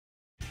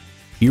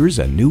Here's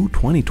a new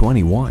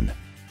 2021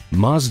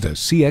 Mazda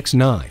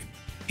CX-9.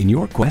 In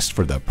your quest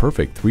for the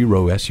perfect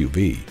three-row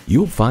SUV,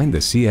 you'll find the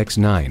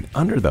CX-9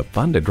 under the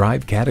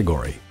fun-to-drive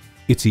category.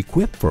 It's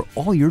equipped for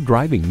all your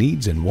driving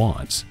needs and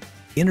wants.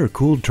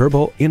 Intercooled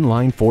turbo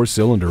inline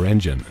four-cylinder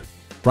engine,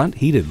 front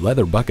heated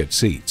leather bucket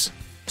seats,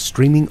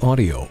 streaming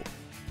audio,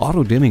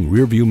 auto-dimming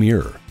rearview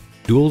mirror,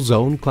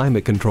 dual-zone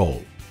climate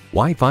control,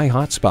 Wi-Fi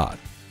hotspot,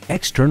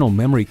 external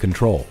memory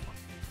control,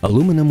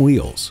 aluminum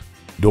wheels,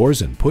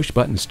 doors and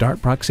push-button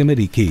start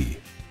proximity key,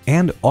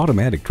 and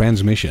automatic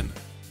transmission.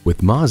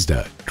 With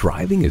Mazda,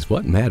 driving is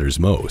what matters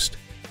most.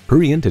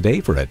 Hurry in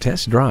today for a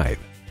test drive.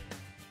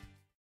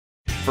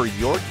 For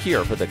your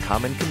cure for the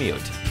common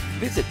commute,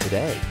 visit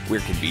today.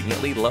 We're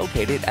conveniently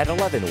located at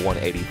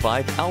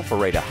 11185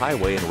 Alpharetta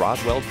Highway in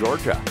Roswell,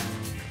 Georgia.